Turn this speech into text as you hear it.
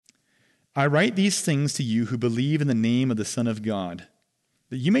I write these things to you who believe in the name of the Son of God,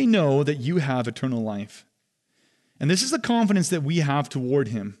 that you may know that you have eternal life. And this is the confidence that we have toward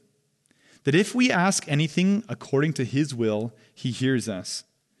him, that if we ask anything according to his will, he hears us.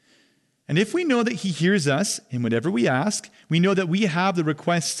 And if we know that he hears us in whatever we ask, we know that we have the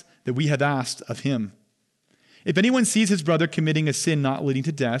requests that we have asked of him. If anyone sees his brother committing a sin not leading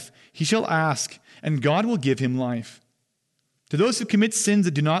to death, he shall ask, and God will give him life. To those who commit sins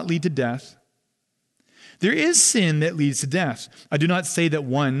that do not lead to death, there is sin that leads to death. I do not say that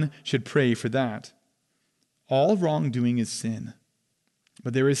one should pray for that. All wrongdoing is sin,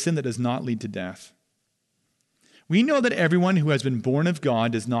 but there is sin that does not lead to death. We know that everyone who has been born of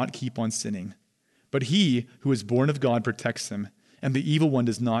God does not keep on sinning, but he who is born of God protects him, and the evil one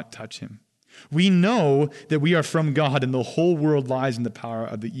does not touch him. We know that we are from God, and the whole world lies in the power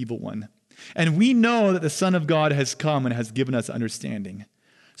of the evil one. And we know that the Son of God has come and has given us understanding,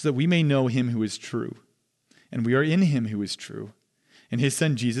 so that we may know him who is true. And we are in him who is true, in his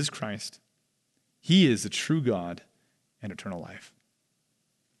Son Jesus Christ. He is the true God and eternal life.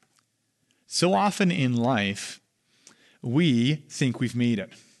 So often in life, we think we've made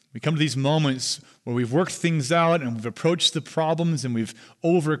it. We come to these moments where we've worked things out and we've approached the problems and we've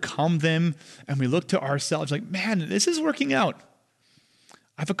overcome them, and we look to ourselves like, man, this is working out.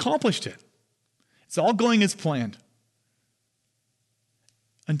 I've accomplished it. It's all going as planned.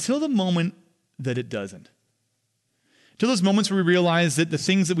 Until the moment that it doesn't. Until those moments where we realize that the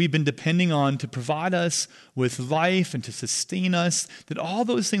things that we've been depending on to provide us with life and to sustain us, that all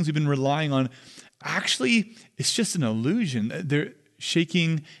those things we've been relying on, actually, it's just an illusion. They're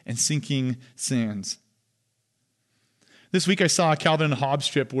shaking and sinking sands. This week I saw a Calvin and Hobbes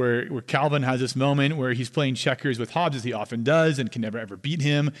strip where Calvin has this moment where he's playing checkers with Hobbes, as he often does, and can never ever beat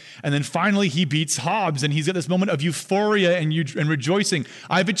him. And then finally he beats Hobbes, and he's got this moment of euphoria and rejoicing.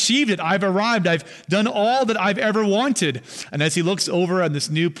 I've achieved it. I've arrived. I've done all that I've ever wanted. And as he looks over on this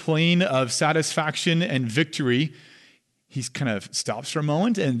new plane of satisfaction and victory, he kind of stops for a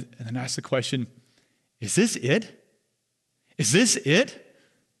moment and then asks the question, is this it? Is this it?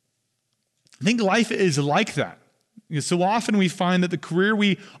 I think life is like that. So often we find that the career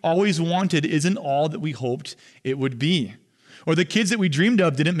we always wanted isn't all that we hoped it would be. Or the kids that we dreamed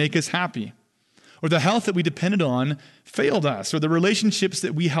of didn't make us happy. Or the health that we depended on failed us. Or the relationships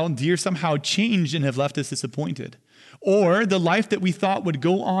that we held dear somehow changed and have left us disappointed. Or the life that we thought would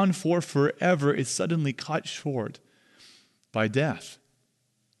go on for forever is suddenly cut short by death.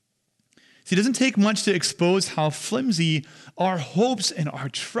 See, it doesn't take much to expose how flimsy our hopes and our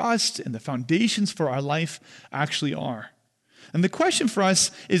trust and the foundations for our life actually are. And the question for us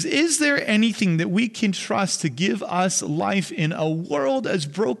is there anything that we can trust to give us life in a world as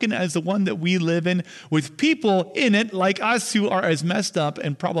broken as the one that we live in, with people in it like us who are as messed up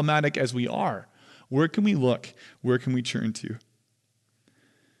and problematic as we are? Where can we look? Where can we turn to?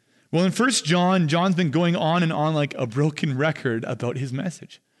 Well, in 1 John, John's been going on and on like a broken record about his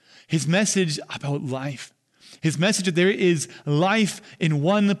message. His message about life. His message that there is life in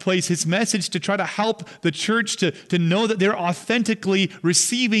one place. His message to try to help the church to know that they're authentically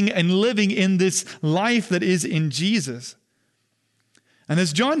receiving and living in this life that is in Jesus. And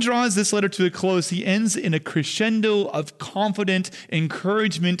as John draws this letter to a close, he ends in a crescendo of confident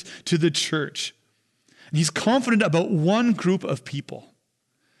encouragement to the church. And he's confident about one group of people.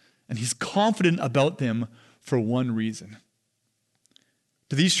 And he's confident about them for one reason.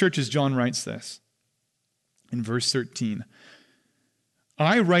 To these churches, John writes this in verse 13.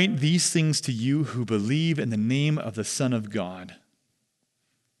 I write these things to you who believe in the name of the Son of God,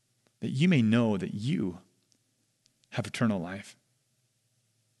 that you may know that you have eternal life.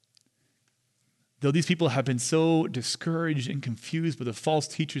 Though these people have been so discouraged and confused by the false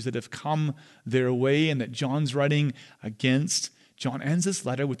teachers that have come their way and that John's writing against, John ends this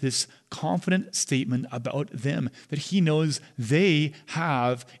letter with this confident statement about them, that he knows they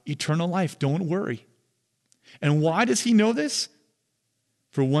have eternal life. Don't worry. And why does he know this?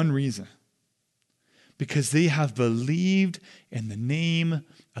 For one reason. Because they have believed in the name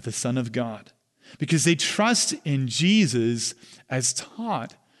of the Son of God. Because they trust in Jesus as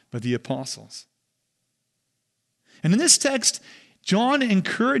taught by the apostles. And in this text, John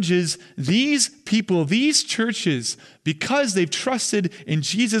encourages these people, these churches, because they've trusted in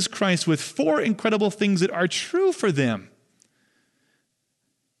Jesus Christ with four incredible things that are true for them.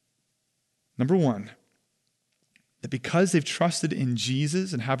 Number one, that because they've trusted in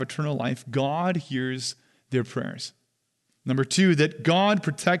Jesus and have eternal life, God hears their prayers. Number two, that God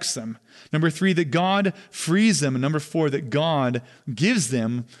protects them. Number three, that God frees them. And number four, that God gives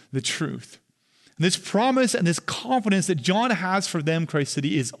them the truth. This promise and this confidence that John has for them, Christ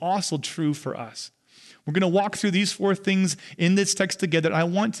City, is also true for us. We're going to walk through these four things in this text together. I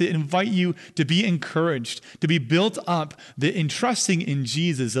want to invite you to be encouraged, to be built up, that in trusting in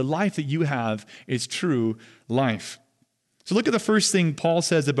Jesus, the life that you have is true life. So look at the first thing Paul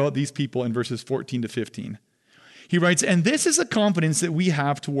says about these people in verses 14 to 15. He writes, "And this is a confidence that we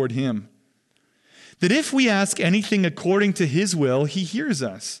have toward him, that if we ask anything according to his will, he hears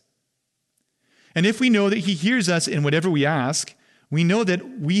us. And if we know that he hears us in whatever we ask, we know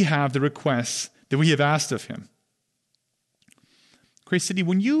that we have the requests that we have asked of him." Grace City,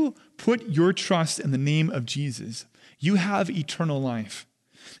 when you put your trust in the name of Jesus, you have eternal life.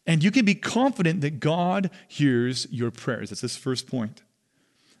 And you can be confident that God hears your prayers. That's this first point.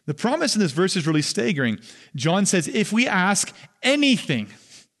 The promise in this verse is really staggering. John says, if we ask anything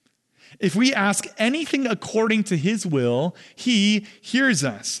according to his will, he hears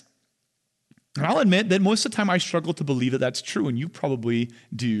us. And I'll admit that most of the time I struggle to believe that that's true, and you probably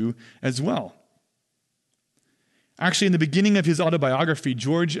do as well. Actually, in the beginning of his autobiography,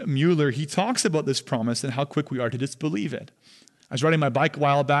 George Mueller, he talks about this promise and how quick we are to disbelieve it. I was riding my bike a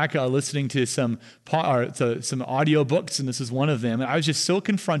while back, listening to some audio books, and this is one of them. And I was just so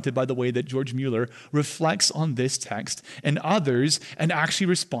confronted by the way that George Mueller reflects on this text and others and actually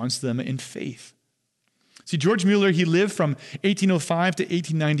responds to them in faith. See, George Mueller, he lived from 1805 to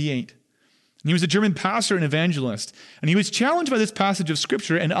 1898. And he was a German pastor and evangelist. And he was challenged by this passage of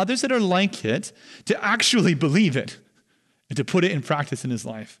Scripture and others that are like it to actually believe it and to put it in practice in his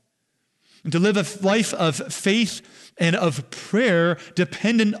life. And to live a life of faith and of prayer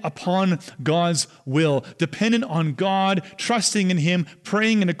dependent upon God's will, dependent on God, trusting in him,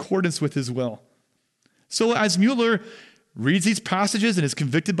 praying in accordance with his will. So as Mueller reads these passages and is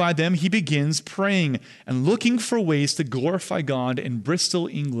convicted by them, he begins praying and looking for ways to glorify God in Bristol,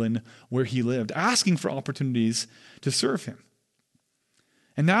 England, where he lived, asking for opportunities to serve him.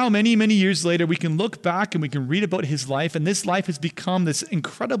 And now, many, many years later, we can look back and we can read about his life, and this life has become this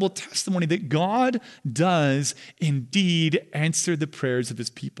incredible testimony that God does indeed answer the prayers of his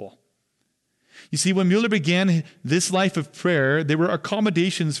people. You see, when Mueller began this life of prayer, there were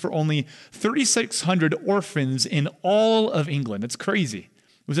accommodations for only 3,600 orphans in all of England. It's crazy.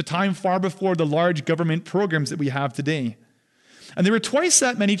 It was a time far before the large government programs that we have today. And there were twice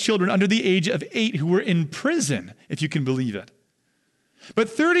that many children under the age of 8 who were in prison, if you can believe it. But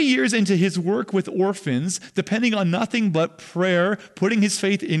 30 years into his work with orphans, depending on nothing but prayer, putting his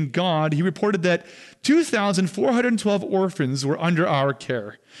faith in God, he reported that 2,412 orphans were under our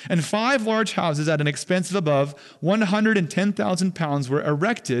care, and 5 large houses at an expense of above £110,000 were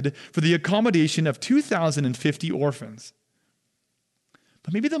erected for the accommodation of 2,050 orphans.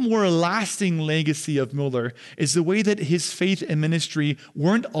 But maybe the more lasting legacy of Mueller is the way that his faith and ministry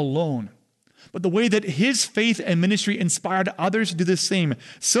weren't alone, but the way that his faith and ministry inspired others to do the same,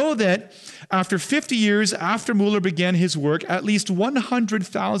 so that after 50 years after Mueller began his work, at least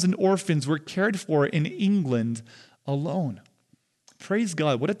 100,000 orphans were cared for in England alone. Praise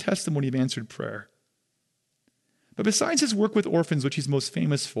God, what a testimony of answered prayer. But besides his work with orphans, which he's most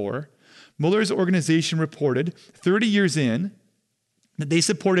famous for, Mueller's organization reported 30 years in that they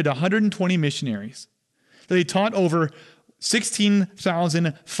supported 120 missionaries, that they taught over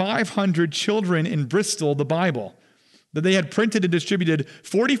 16,500 children in Bristol the Bible, that they had printed and distributed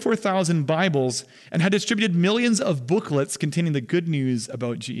 44,000 Bibles and had distributed millions of booklets containing the good news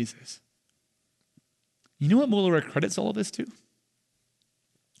about Jesus. You know what Mueller accredits all of this to?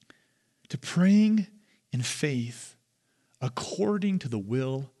 To praying in faith according to the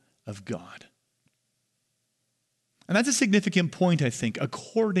will of God. And that's a significant point, I think,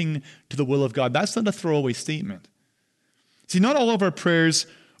 according to the will of God. That's not a throwaway statement. See, not all of our prayers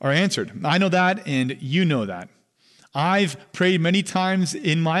are answered. I know that, and you know that. I've prayed many times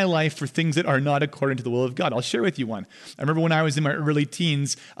in my life for things that are not according to the will of God. I'll share with you one. I remember when I was in my early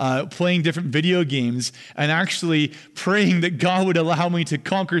teens, playing different video games and actually praying that God would allow me to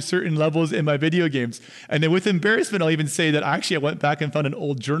conquer certain levels in my video games. And then with embarrassment, I'll even say that I went back and found an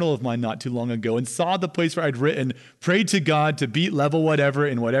old journal of mine not too long ago and saw the place where I'd written, prayed to God to beat level whatever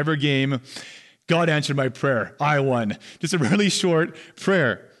in whatever game. God answered my prayer. I won. Just a really short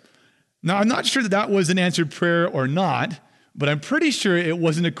prayer. Now, I'm not sure that that was an answered prayer or not, but I'm pretty sure it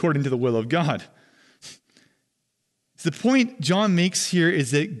wasn't according to the will of God. So the point John makes here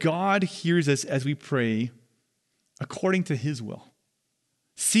is that God hears us as we pray according to his will,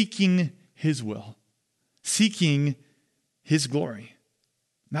 seeking his will, seeking his glory.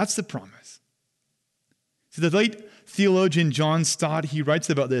 That's the promise. So the late theologian John Stott, he writes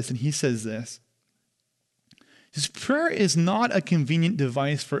about this, and he says this. His prayer is not a convenient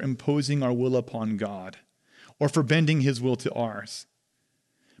device for imposing our will upon God or for bending his will to ours,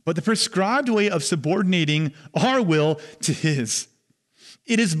 but the prescribed way of subordinating our will to his.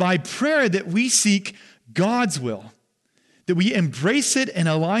 It is by prayer that we seek God's will, that we embrace it and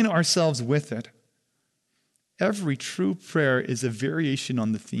align ourselves with it. Every true prayer is a variation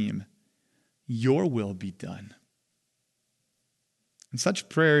on the theme, your will be done. In such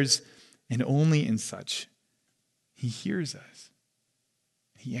prayers, and only in such, he hears us.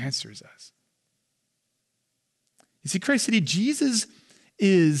 He answers us. You see, Christ City, Jesus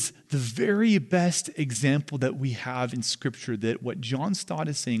is the very best example that we have in Scripture that what John Stott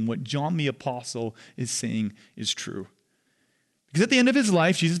is saying, what John the Apostle is saying is true. Because at the end of his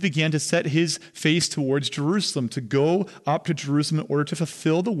life, Jesus began to set his face towards Jerusalem, to go up to Jerusalem in order to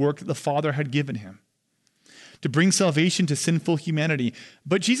fulfill the work that the Father had given him, to bring salvation to sinful humanity.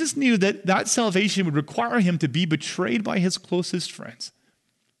 But Jesus knew that that salvation would require him to be betrayed by his closest friends,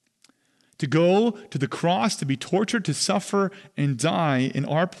 to go to the cross, to be tortured, to suffer and die in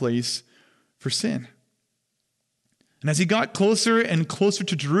our place for sin. And as he got closer and closer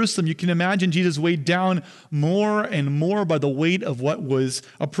to Jerusalem, you can imagine Jesus weighed down more and more by the weight of what was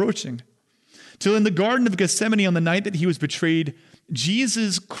approaching. Till in the Garden of Gethsemane on the night that he was betrayed,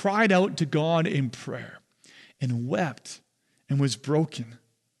 Jesus cried out to God in prayer and wept and was broken,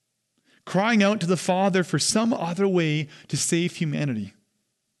 crying out to the Father for some other way to save humanity.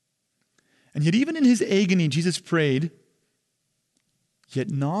 And yet even in his agony, Jesus prayed,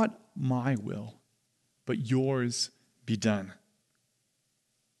 "Yet not my will, but yours be done."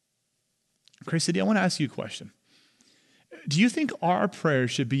 Christ City, I want to ask you a question. Do you think our prayer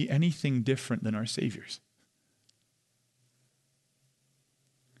should be anything different than our Savior's?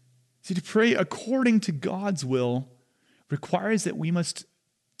 See, to pray according to God's will requires that we must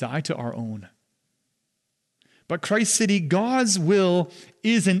die to our own. But Christ City, God's will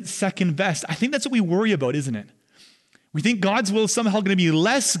isn't second best. I think that's what we worry about, isn't it? We think God's will is somehow going to be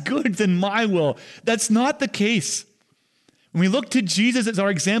less good than my will. That's not the case. When we look to Jesus as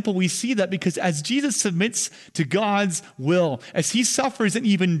our example, we see that because as Jesus submits to God's will, as he suffers and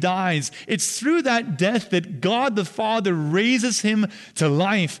even dies, it's through that death that God the Father raises him to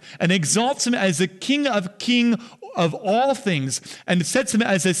life and exalts him as the King of all things and sets him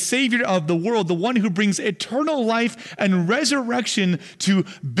as a Savior of the world, the one who brings eternal life and resurrection to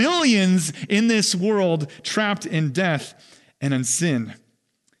billions in this world trapped in death and in sin.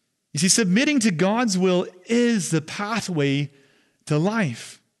 You see, submitting to God's will is the pathway to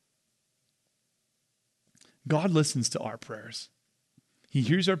life. God listens to our prayers. He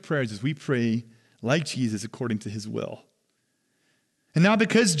hears our prayers as we pray like Jesus according to his will. And now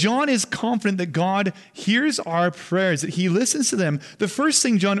because John is confident that God hears our prayers, that he listens to them, the first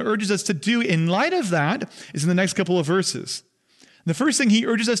thing John urges us to do in light of that is in the next couple of verses. The first thing he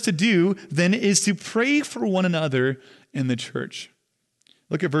urges us to do then is to pray for one another in the church.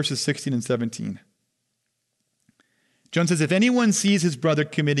 Look at verses 16 and 17. John says, "If anyone sees his brother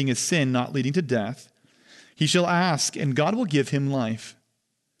committing a sin not leading to death, he shall ask, and God will give him life.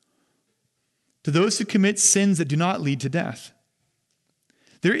 To those who commit sins that do not lead to death.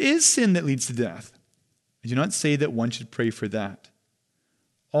 There is sin that leads to death. I do not say that one should pray for that.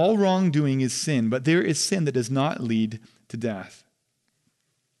 All wrongdoing is sin, but there is sin that does not lead to death."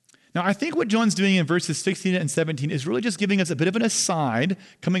 Now, I think what John's doing in verses 16 and 17 is really just giving us a bit of an aside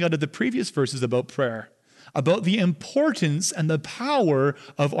coming out of the previous verses about prayer, about the importance and the power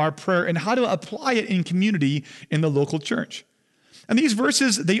of our prayer and how to apply it in community in the local church. And these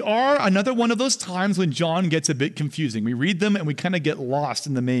verses, they are another one of those times when John gets a bit confusing. We read them and we kind of get lost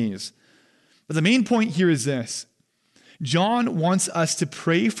in the maze. But the main point here is this. John wants us to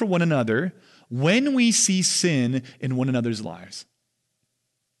pray for one another when we see sin in one another's lives.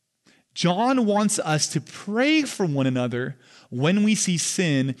 John wants us to pray for one another when we see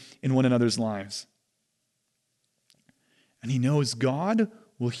sin in one another's lives. And he knows God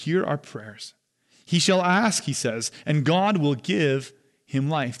will hear our prayers. He shall ask, he says, and God will give him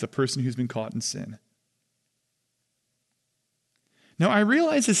life, the person who's been caught in sin. Now, I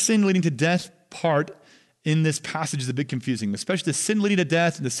realize the sin leading to death part in this passage is a bit confusing, especially the sin leading to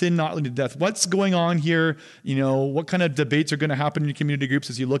death and the sin not leading to death. What's going on here? What kind of debates are going to happen in your community groups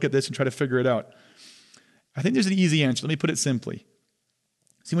as you look at this and try to figure it out? I think there's an easy answer. Let me put it simply.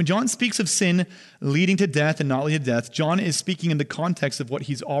 See, when John speaks of sin leading to death and not leading to death, John is speaking in the context of what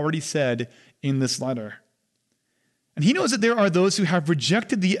he's already said in this letter. And he knows that there are those who have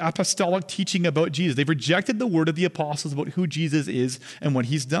rejected the apostolic teaching about Jesus. They've rejected the word of the apostles about who Jesus is and what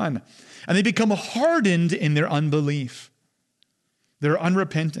he's done. And they become hardened in their unbelief. They're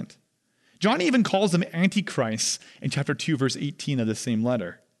unrepentant. John even calls them antichrists in chapter 2, verse 18 of the same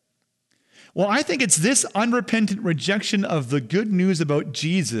letter. Well, I think it's this unrepentant rejection of the good news about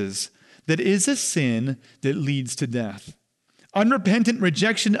Jesus that is a sin that leads to death. Unrepentant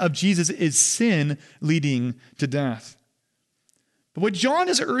rejection of Jesus is sin leading to death. But what John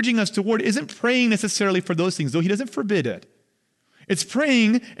is urging us toward isn't praying necessarily for those things, though he doesn't forbid it. It's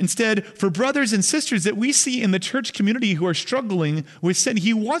praying instead for brothers and sisters that we see in the church community who are struggling with sin.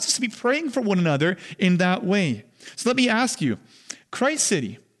 He wants us to be praying for one another in that way. So let me ask you, Christ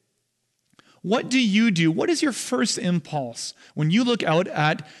City, what do you do? What is your first impulse when you look out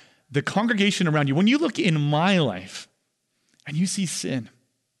at the congregation around you? When you look in my life and you see sin,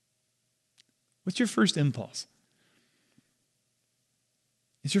 what's your first impulse?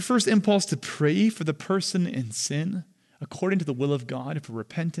 Is your first impulse to pray for the person in sin according to the will of God, for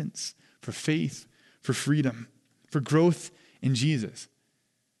repentance, for faith, for freedom, for growth in Jesus?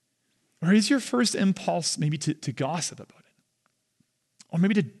 Or is your first impulse maybe to gossip about it? Or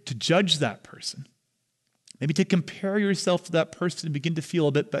maybe to judge that person? Maybe to compare yourself to that person and begin to feel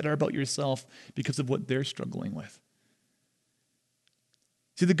a bit better about yourself because of what they're struggling with?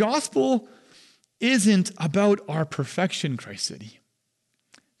 See, the gospel isn't about our perfection, Christ City.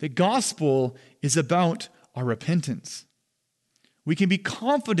 The gospel is about our repentance. We can be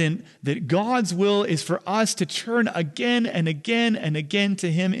confident that God's will is for us to turn again and again and again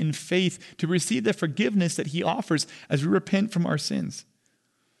to Him in faith to receive the forgiveness that He offers as we repent from our sins.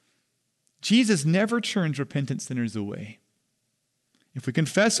 Jesus never turns repentant sinners away. If we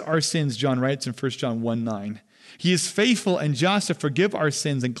confess our sins, John writes in 1 John 1:9, He is faithful and just to forgive our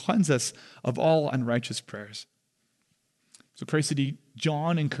sins and cleanse us of all unrighteous prayers. So Christ City,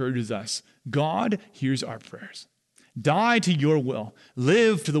 John encourages us. God hears our prayers. Die to your will.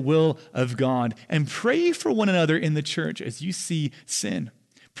 Live to the will of God. And pray for one another in the church as you see sin.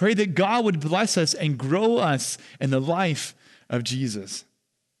 Pray that God would bless us and grow us in the life of Jesus.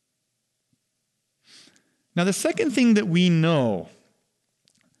 Now, the second thing that we know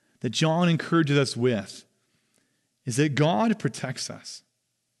that John encourages us with is that God protects us.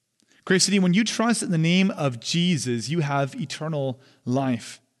 Grace City, when you trust in the name of Jesus, you have eternal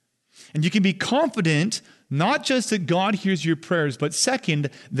life. And you can be confident not just that God hears your prayers, but second,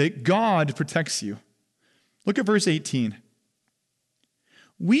 that God protects you. Look at verse 18.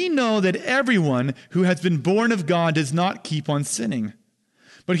 We know that everyone who has been born of God does not keep on sinning.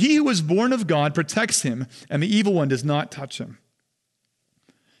 But he who was born of God protects him, and the evil one does not touch him.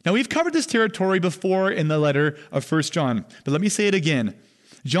 Now, we've covered this territory before in the letter of 1 John, but let me say it again.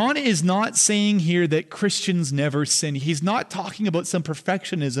 John is not saying here that Christians never sin. He's not talking about some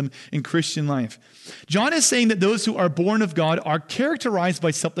perfectionism in Christian life. John is saying that those who are born of God are characterized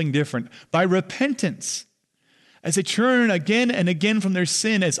by something different, by repentance, as they turn again and again from their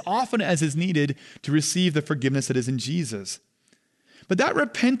sin as often as is needed to receive the forgiveness that is in Jesus. But that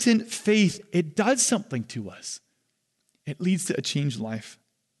repentant faith, it does something to us. It leads to a changed life.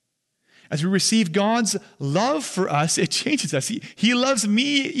 As we receive God's love for us, it changes us. He loves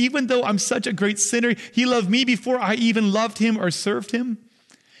me even though I'm such a great sinner. He loved me before I even loved Him or served Him.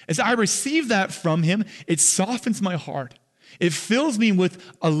 As I receive that from Him, it softens my heart. It fills me with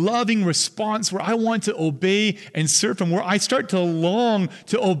a loving response where I want to obey and serve Him, where I start to long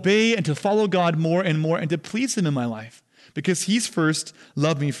to obey and to follow God more and more and to please Him in my life because He's first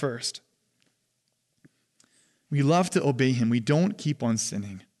loved me first. We love to obey Him. We don't keep on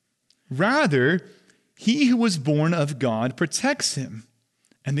sinning. Rather, he who was born of God protects him,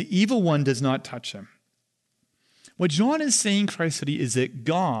 and the evil one does not touch him. What John is saying, Christ City, is that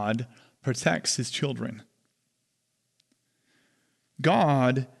God protects His children.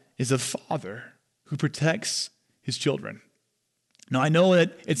 God is a father who protects His children. Now, I know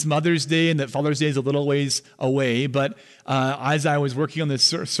that it's Mother's Day and that Father's Day is a little ways away, but as I was working on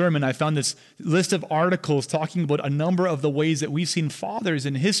this sermon, I found this list of articles talking about a number of the ways that we've seen fathers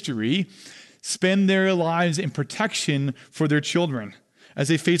in history spend their lives in protection for their children as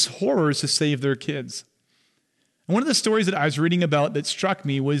they face horrors to save their kids. And one of the stories that I was reading about that struck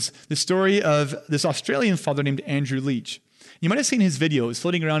me was the story of this Australian father named Andrew Leach. You might have seen his videos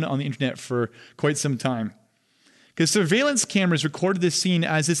floating around on the internet for quite some time. Because surveillance cameras recorded this scene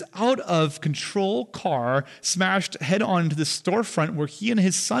as this out-of-control car smashed head-on into the storefront where he and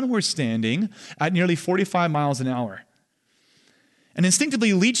his son were standing at nearly 45 miles an hour. And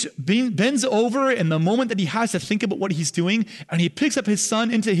instinctively, Leach bends over in the moment that he has to think about what he's doing, and he picks up his son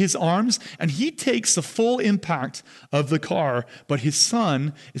into his arms, and he takes the full impact of the car, but his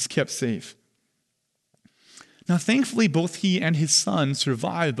son is kept safe. Now, thankfully, both he and his son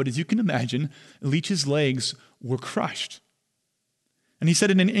survived, but as you can imagine, Leach's legs were crushed. And he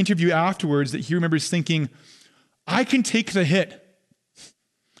said in an interview afterwards that he remembers thinking, I can take the hit.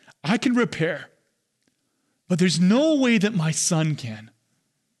 I can repair. But there's no way that my son can.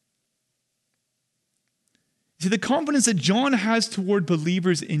 See, the confidence that John has toward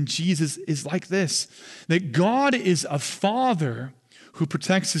believers in Jesus is like this, that God is a father who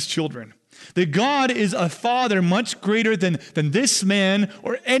protects his children. That God is a father much greater than this man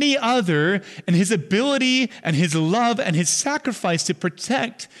or any other, and his ability and his love and his sacrifice to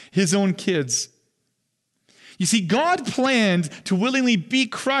protect his own kids. You see, God planned to willingly be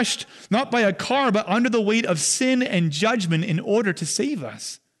crushed, not by a car, but under the weight of sin and judgment in order to save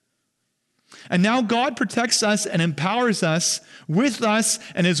us. And now God protects us and empowers us with us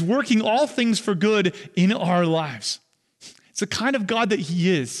and is working all things for good in our lives. It's the kind of God that he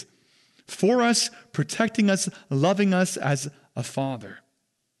is, for us, protecting us, loving us as a father.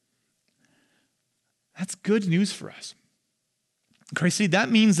 That's good news for us. Christ, see, that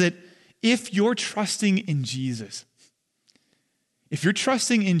means that if you're trusting in Jesus, if you're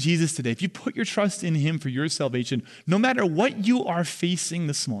trusting in Jesus today, if you put your trust in him for your salvation, no matter what you are facing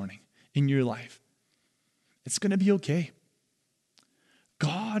this morning in your life, it's going to be okay.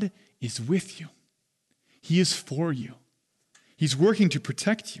 God is with you. He is for you. He's working to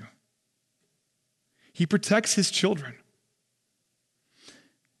protect you. He protects his children.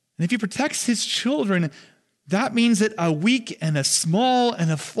 And if he protects his children, that means that a weak and a small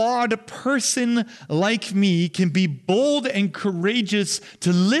and a flawed person like me can be bold and courageous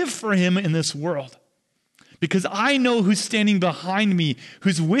to live for him in this world. Because I know who's standing behind me,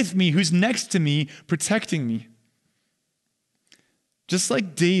 who's with me, who's next to me, protecting me. Just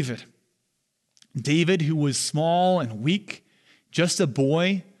like David. David, who was small and weak, just a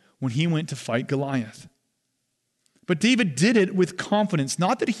boy when he went to fight Goliath. But David did it with confidence,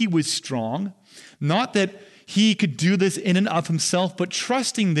 not that he was strong, not that he could do this in and of himself, but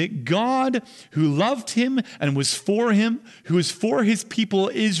trusting that God, who loved him and was for him, who was for his people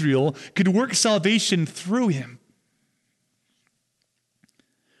Israel, could work salvation through him.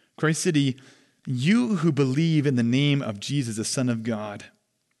 Christ City, you who believe in the name of Jesus, the Son of God,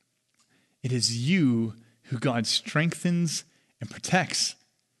 it is you who God strengthens and protects.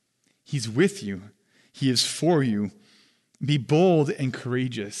 He's with you. He is for you. Be bold and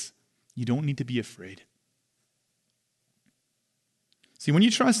courageous. You don't need to be afraid. See, when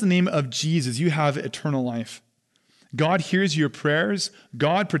you trust the name of Jesus, you have eternal life. God hears your prayers.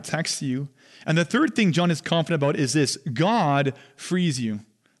 God protects you. And the third thing John is confident about is this: God frees you.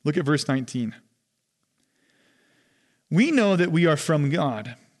 Look at verse 19. We know that we are from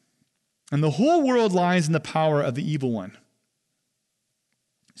God, and the whole world lies in the power of the evil one.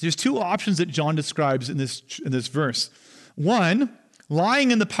 So there's two options that John describes in this verse. One,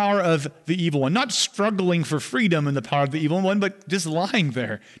 lying in the power of the evil one, not struggling for freedom in the power of the evil one, but just lying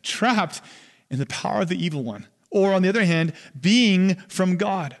there, trapped in the power of the evil one. Or on the other hand, being from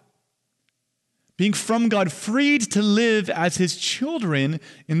God. Being from God, freed to live as his children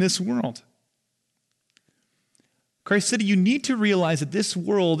in this world. Christ said, you need to realize that this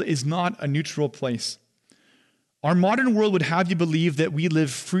world is not a neutral place. Our modern world would have you believe that we live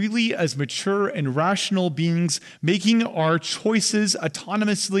freely as mature and rational beings, making our choices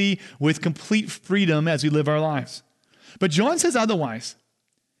autonomously with complete freedom as we live our lives. But John says otherwise.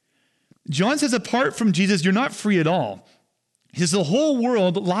 John says apart from Jesus, you're not free at all. He says the whole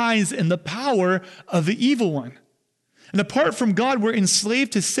world lies in the power of the evil one. And apart from God, we're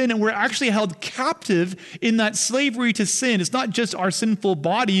enslaved to sin, and we're actually held captive in that slavery to sin. It's not just our sinful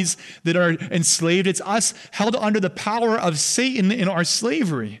bodies that are enslaved. It's us held under the power of Satan in our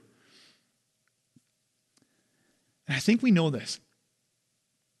slavery. And I think we know this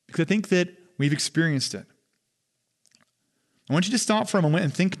because I think that we've experienced it. I want you to stop for a moment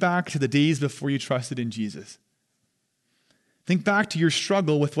and think back to the days before you trusted in Jesus. Think back to your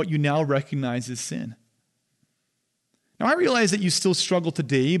struggle with what you now recognize as sin. Now, I realize that you still struggle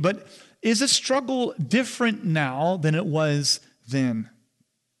today, but is the struggle different now than it was then?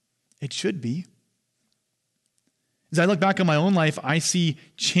 It should be. As I look back on my own life, I see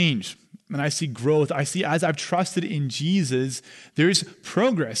change and I see growth. I see as I've trusted in Jesus, there's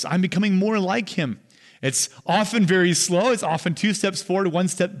progress. I'm becoming more like him. It's often very slow. It's often 2 steps forward, 1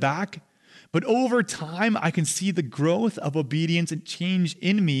 step back. But over time, I can see the growth of obedience and change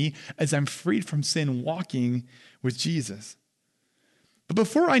in me as I'm freed from sin, walking with Jesus. But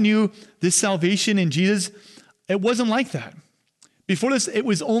before I knew this salvation in Jesus, it wasn't like that. Before this, it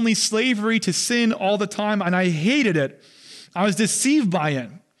was only slavery to sin all the time, and I hated it. I was deceived by it.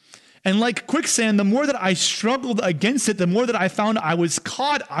 And like quicksand, the more that I struggled against it, the more that I found I was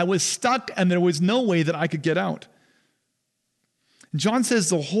caught, I was stuck, and there was no way that I could get out. John says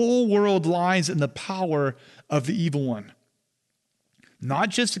the whole world lies in the power of the evil one. Not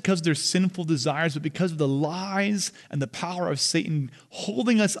just because of their sinful desires, but because of the lies and the power of Satan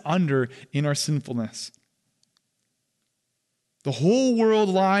holding us under in our sinfulness. The whole world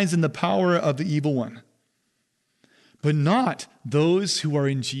lies in the power of the evil one, but not those who are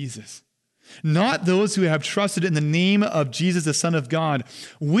in Jesus. Not those who have trusted in the name of Jesus, the Son of God.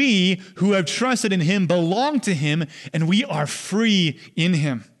 We who have trusted in him belong to him, and we are free in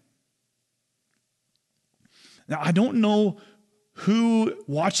him. Now, I don't know who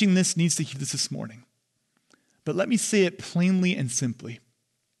watching this needs to hear this morning, but let me say it plainly and simply.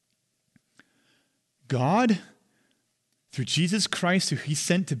 God, through Jesus Christ, who he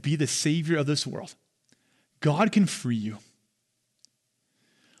sent to be the Savior of this world, God can free you.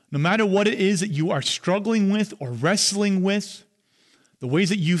 No matter what it is that you are struggling with or wrestling with, the ways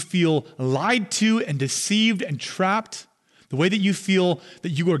that you feel lied to and deceived and trapped, the way that you feel that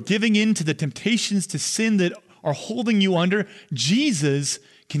you are giving in to the temptations to sin that are holding you under, Jesus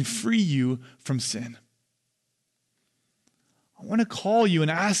can free you from sin. I want to call you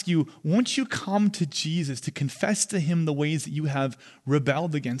and ask you, won't you come to Jesus to confess to him the ways that you have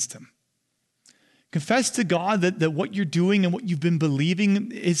rebelled against him? Confess to God that what you're doing and what you've been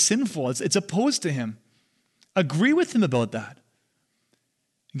believing is sinful. It's opposed to him. Agree with him about that.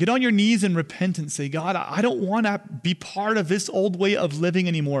 Get on your knees and repent and say, God, I don't want to be part of this old way of living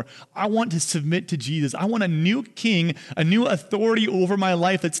anymore. I want to submit to Jesus. I want a new king, a new authority over my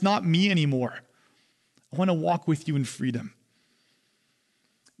life that's not me anymore. I want to walk with you in freedom.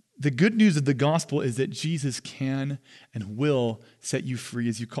 The good news of the gospel is that Jesus can and will set you free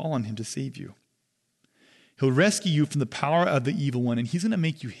as you call on him to save you. He'll rescue you from the power of the evil one, and he's going to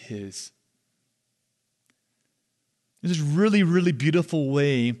make you his. There's this really, really beautiful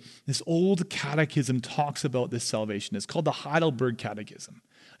way this old catechism talks about this salvation. It's called the Heidelberg Catechism.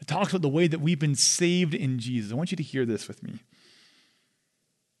 It talks about the way that we've been saved in Jesus. I want you to hear this with me.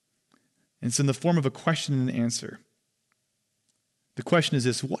 And it's in the form of a question and an answer. The question is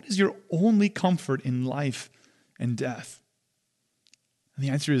this: what is your only comfort in life and death? And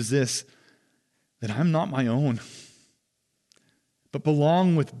the answer is this: that I'm not my own, but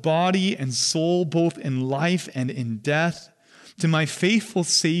belong with body and soul, both in life and in death, to my faithful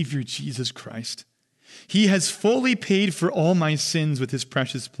Savior, Jesus Christ. He has fully paid for all my sins with his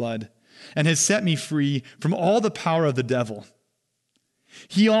precious blood and has set me free from all the power of the devil.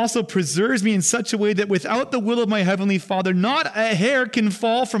 He also preserves me in such a way that without the will of my heavenly Father, not a hair can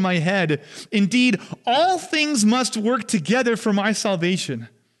fall from my head. Indeed, all things must work together for my salvation.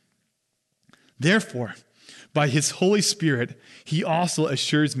 Therefore, by his Holy Spirit, he also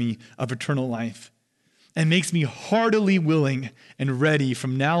assures me of eternal life and makes me heartily willing and ready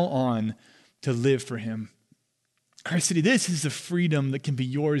from now on to live for him. Christ City, this is the freedom that can be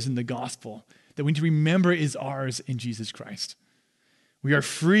yours in the gospel, that we need to remember is ours in Jesus Christ. We are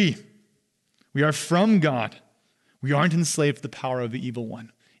free. We are from God. We aren't enslaved to the power of the evil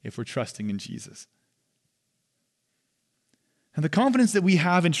one if we're trusting in Jesus. And the confidence that we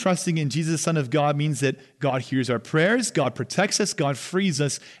have in trusting in Jesus, the Son of God, means that God hears our prayers, God protects us, God frees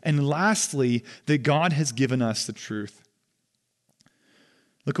us, and lastly, that God has given us the truth.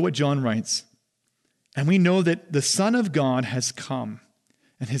 Look at what John writes. And we know that the Son of God has come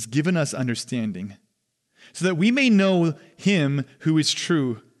and has given us understanding, so that we may know him who is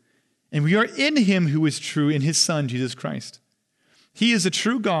true. And we are in him who is true, in his Son, Jesus Christ. He is a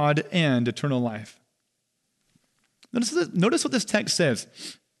true God and eternal life. Notice what this text says.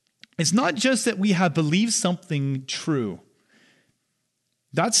 It's not just that we have believed something true.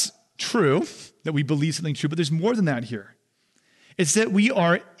 That's true, that we believe something true, but there's more than that here. It's that we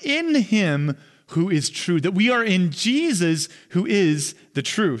are in him who is true, that we are in Jesus who is the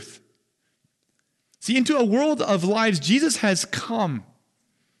truth. See, into a world of lies, Jesus has come.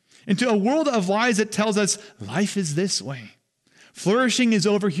 Into a world of lies that tells us life is this way. Flourishing is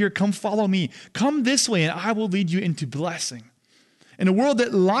over here. Come follow me. Come this way and I will lead you into blessing. In a world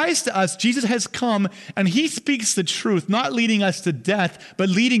that lies to us, Jesus has come and he speaks the truth, not leading us to death, but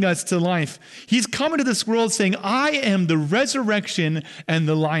leading us to life. He's come into this world saying, I am the resurrection and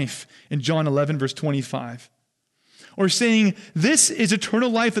the life, in John 11, verse 25. Or saying, this is eternal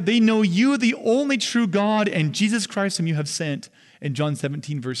life, that they know you, the only true God, and Jesus Christ whom you have sent, in John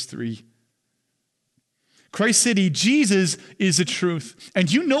 17, verse 3. Christ City, Jesus is the truth, and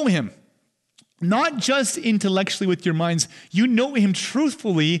you know him. Not just intellectually with your minds, you know him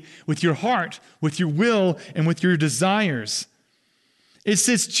truthfully with your heart, with your will, and with your desires. It's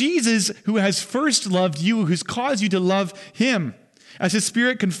this Jesus who has first loved you, who's caused you to love him. as his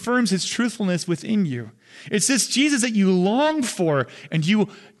Spirit confirms his truthfulness within you. It's this Jesus that you long for and you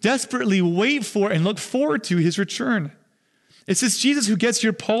desperately wait for and look forward to his return. It's this Jesus who gets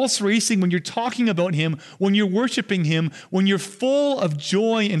your pulse racing when you're talking about him, when you're worshiping him, when you're full of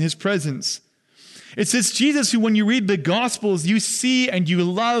joy in his presence. It's this Jesus who, when you read the Gospels, you see and you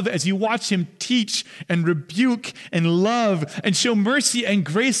love as you watch him teach and rebuke and love and show mercy and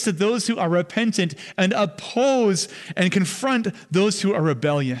grace to those who are repentant and oppose and confront those who are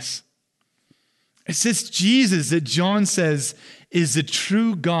rebellious. It's this Jesus that John says is the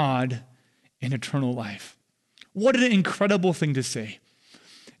true God in eternal life. What an incredible thing to say.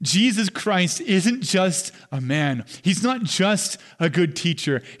 Jesus Christ isn't just a man. He's not just a good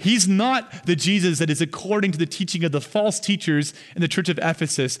teacher. He's not the Jesus that is according to the teaching of the false teachers in the church of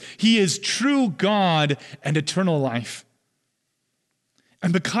Ephesus. He is true God and eternal life.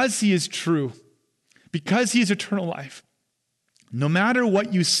 And because he is true, because he is eternal life, no matter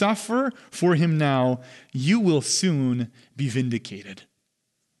what you suffer for him now, you will soon be vindicated.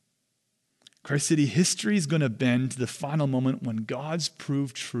 Christ City, history is going to bend to the final moment when God's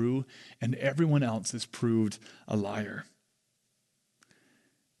proved true and everyone else is proved a liar.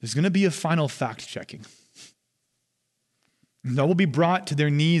 There's going to be a final fact-checking. And all will be brought to their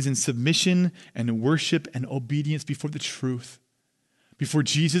knees in submission and worship and obedience before the truth, before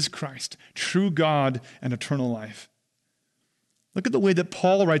Jesus Christ, true God and eternal life. Look at the way that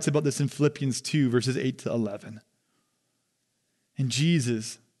Paul writes about this in Philippians 2, verses 8 to 11. And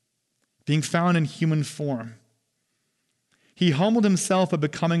Jesus, being found in human form, he humbled himself by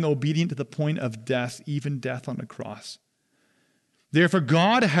becoming obedient to the point of death, even death on a cross. Therefore,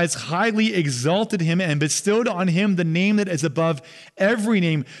 God has highly exalted him and bestowed on him the name that is above every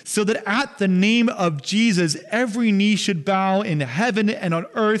name, so that at the name of Jesus, every knee should bow in heaven and on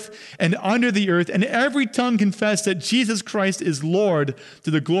earth and under the earth, and every tongue confess that Jesus Christ is Lord,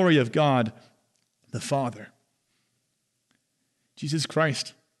 to the glory of God the Father. Jesus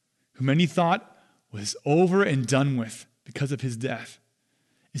Christ, who many thought was over and done with because of his death,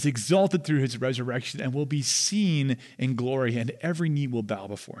 is exalted through his resurrection and will be seen in glory, and every knee will bow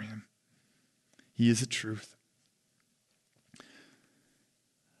before him. He is the truth.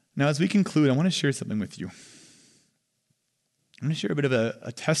 Now, as we conclude, I want to share something with you. I'm going to share a bit of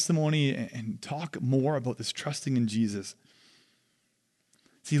a testimony and talk more about this trusting in Jesus.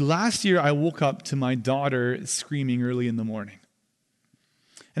 See, last year I woke up to my daughter screaming early in the morning.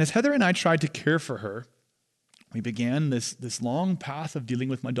 And as Heather and I tried to care for her, we began this long path of dealing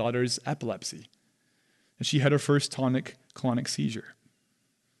with my daughter's epilepsy. And she had her first tonic-clonic seizure.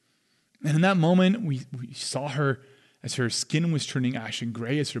 And in that moment, we saw her as her skin was turning ashen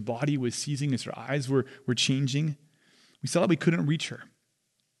gray, as her body was seizing, as her eyes were changing. We saw that we couldn't reach her.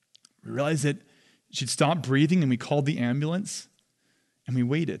 We realized that she'd stopped breathing, and we called the ambulance, and we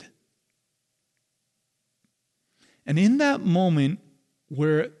waited. And in that moment,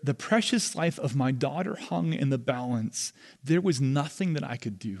 where the precious life of my daughter hung in the balance, there was nothing that I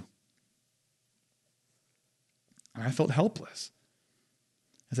could do. And I felt helpless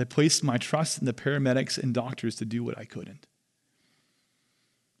as I placed my trust in the paramedics and doctors to do what I couldn't.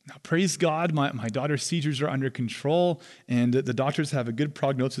 Now, praise God, my daughter's seizures are under control, and the doctors have a good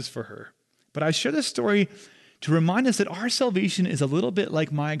prognosis for her. But I share this story to remind us that our salvation is a little bit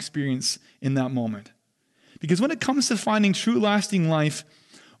like my experience in that moment. Because when it comes to finding true lasting life,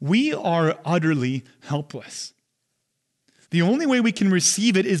 we are utterly helpless. The only way we can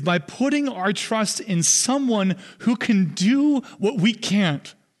receive it is by putting our trust in someone who can do what we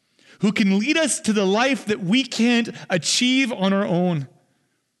can't, who can lead us to the life that we can't achieve on our own.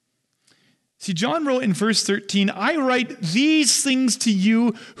 See, John wrote in verse 13, I write these things to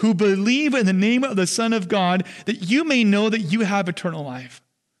you who believe in the name of the Son of God, that you may know that you have eternal life.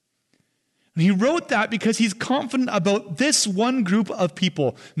 And he wrote that because he's confident about this one group of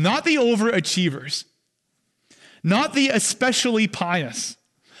people, not the overachievers, not the especially pious,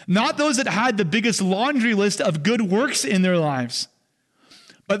 not those that had the biggest laundry list of good works in their lives,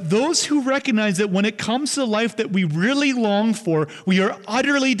 but those who recognize that when it comes to the life that we really long for, we are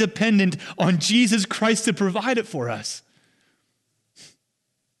utterly dependent on Jesus Christ to provide it for us.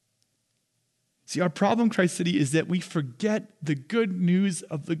 See, our problem, Christ City, is that we forget the good news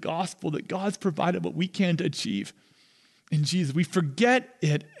of the gospel that God's provided what we can't achieve in Jesus. We forget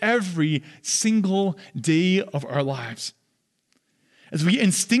it every single day of our lives. As we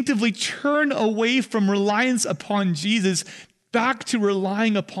instinctively turn away from reliance upon Jesus back to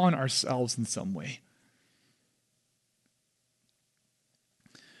relying upon ourselves in some way.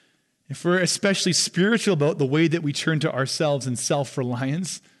 If we're especially spiritual about the way that we turn to ourselves in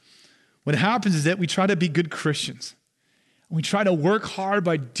self-reliance, what happens is that we try to be good Christians. We try to work hard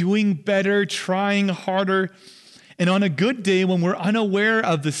by doing better, trying harder. And on a good day, when we're unaware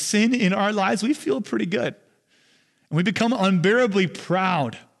of the sin in our lives, we feel pretty good. And we become unbearably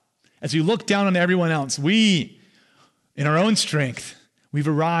proud as we look down on everyone else. We, in our own strength, we've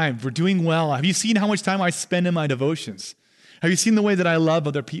arrived. We're doing well. Have you seen how much time I spend in my devotions? Have you seen the way that I love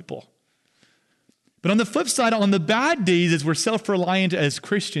other people? But on the flip side, on the bad days, as we're self-reliant as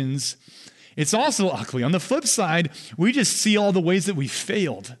Christians, it's also ugly. On the flip side, we just see all the ways that we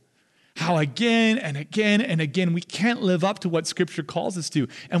failed. How again and again and again, we can't live up to what Scripture calls us to.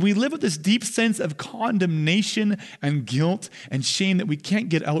 And we live with this deep sense of condemnation and guilt and shame that we can't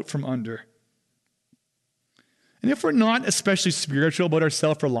get out from under. And if we're not especially spiritual about our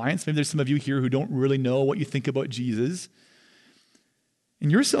self-reliance, maybe there's some of you here who don't really know what you think about Jesus. In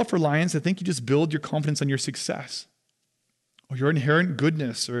your self-reliance, I think you just build your confidence on your success or your inherent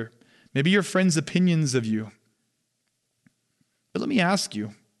goodness or maybe your friends' opinions of you. But let me ask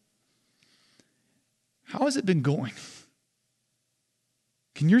you, how has it been going?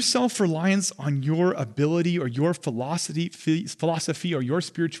 Can your self-reliance on your ability or your philosophy or your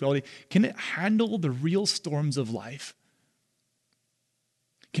spirituality, can it handle the real storms of life?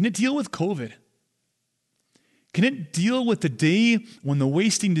 Can it deal with COVID? Can it deal with the day when the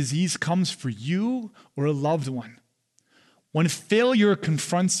wasting disease comes for you or a loved one? When failure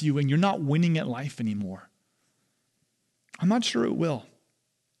confronts you and you're not winning at life anymore? I'm not sure it will.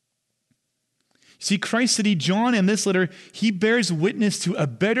 See, Christ said, John in this letter, he bears witness to a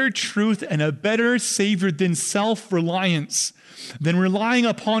better truth and a better Savior than self-reliance, than relying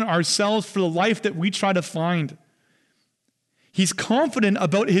upon ourselves for the life that we try to find. He's confident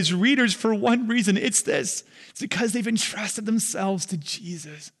about his readers for one reason. It's this. It's because they've entrusted themselves to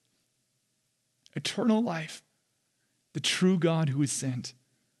Jesus. Eternal life. The true God who is sent.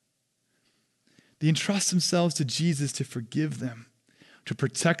 They entrust themselves to Jesus to forgive them, to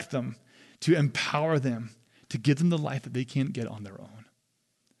protect them, to empower them, to give them the life that they can't get on their own.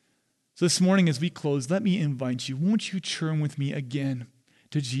 So this morning as we close, let me invite you, won't you turn with me again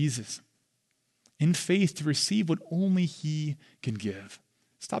to Jesus in faith to receive what only he can give.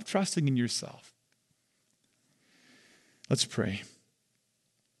 Stop trusting in yourself. Let's pray.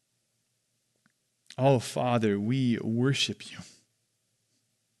 Oh, Father, we worship you.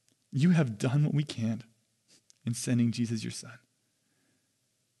 You have done what we can't in sending Jesus, your Son.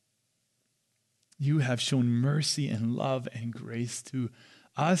 You have shown mercy and love and grace to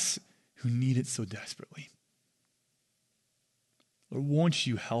us who need it so desperately. Lord, won't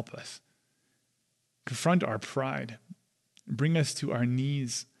you help us confront our pride, bring us to our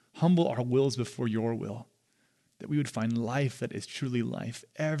knees, humble our wills before your will, that we would find life that is truly life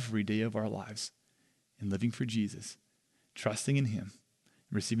every day of our lives in living for Jesus, trusting in him,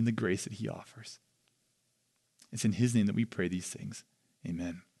 and receiving the grace that he offers. It's in his name that we pray these things.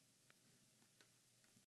 Amen.